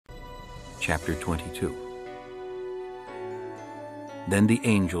Chapter 22. Then the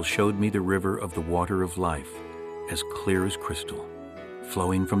angel showed me the river of the water of life, as clear as crystal,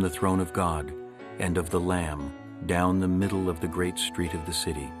 flowing from the throne of God and of the Lamb down the middle of the great street of the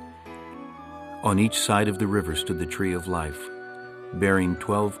city. On each side of the river stood the tree of life, bearing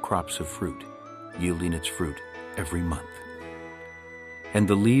 12 crops of fruit, yielding its fruit every month. And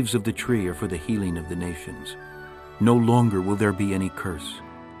the leaves of the tree are for the healing of the nations. No longer will there be any curse.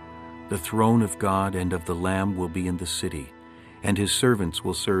 The throne of God and of the Lamb will be in the city, and his servants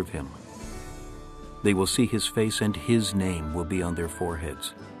will serve him. They will see his face, and his name will be on their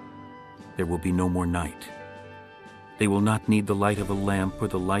foreheads. There will be no more night. They will not need the light of a lamp or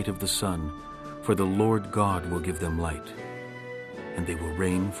the light of the sun, for the Lord God will give them light, and they will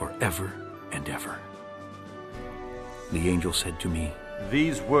reign forever and ever. The angel said to me,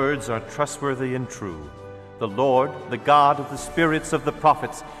 "These words are trustworthy and true. The Lord, the God of the spirits of the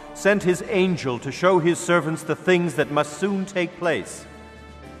prophets, sent his angel to show his servants the things that must soon take place."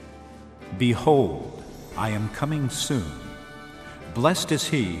 Behold, I am coming soon. Blessed is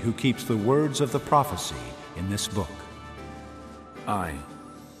he who keeps the words of the prophecy in this book. I,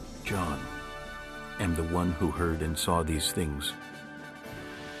 John, am the one who heard and saw these things.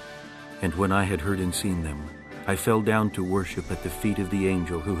 And when I had heard and seen them, I fell down to worship at the feet of the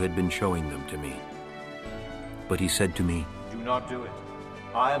angel who had been showing them to me. But he said to me, "Do not do it.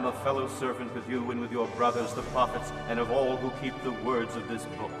 I am a fellow servant with you and with your brothers the prophets and of all who keep the words of this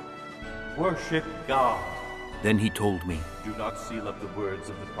book. Worship God." Then he told me, "Do not seal up the words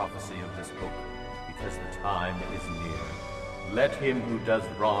of the prophecy of this book, because the time is near. Let him who does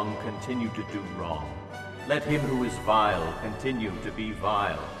wrong continue to do wrong. Let him who is vile continue to be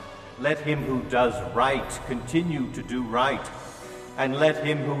vile. Let him who does right continue to do right. And let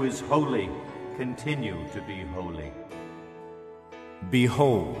him who is holy continue to be holy."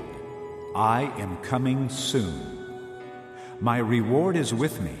 Behold, I am coming soon. My reward is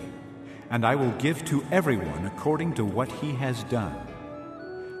with me, and I will give to everyone according to what he has done.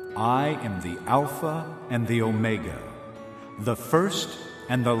 I am the Alpha and the Omega, the first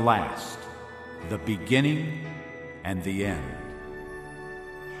and the last, the beginning and the end.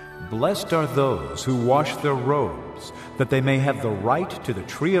 Blessed are those who wash their robes, that they may have the right to the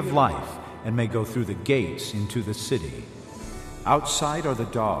tree of life and may go through the gates into the city. Outside are the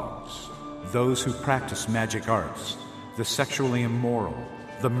dogs, those who practice magic arts, the sexually immoral,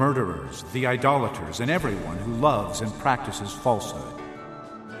 the murderers, the idolaters, and everyone who loves and practices falsehood.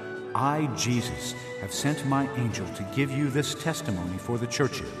 I, Jesus, have sent my angel to give you this testimony for the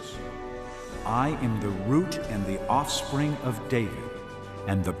churches. I am the root and the offspring of David,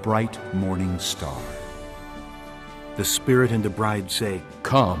 and the bright morning star. The Spirit and the bride say,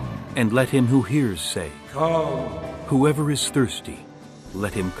 Come. And let him who hears say, Come. Whoever is thirsty,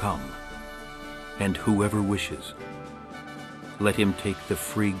 let him come. And whoever wishes, let him take the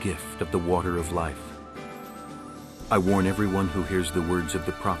free gift of the water of life. I warn everyone who hears the words of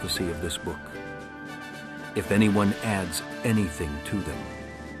the prophecy of this book. If anyone adds anything to them,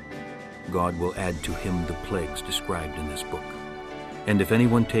 God will add to him the plagues described in this book. And if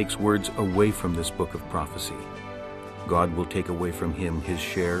anyone takes words away from this book of prophecy, God will take away from him his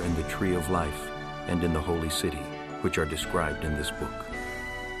share in the tree of life and in the holy city, which are described in this book.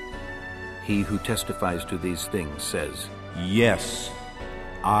 He who testifies to these things says, Yes,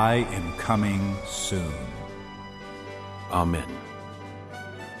 I am coming soon. Amen.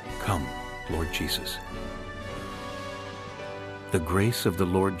 Come, Lord Jesus. The grace of the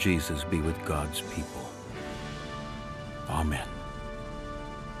Lord Jesus be with God's people. Amen.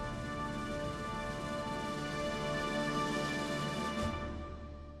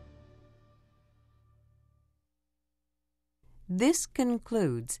 This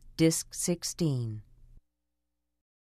concludes Disc 16.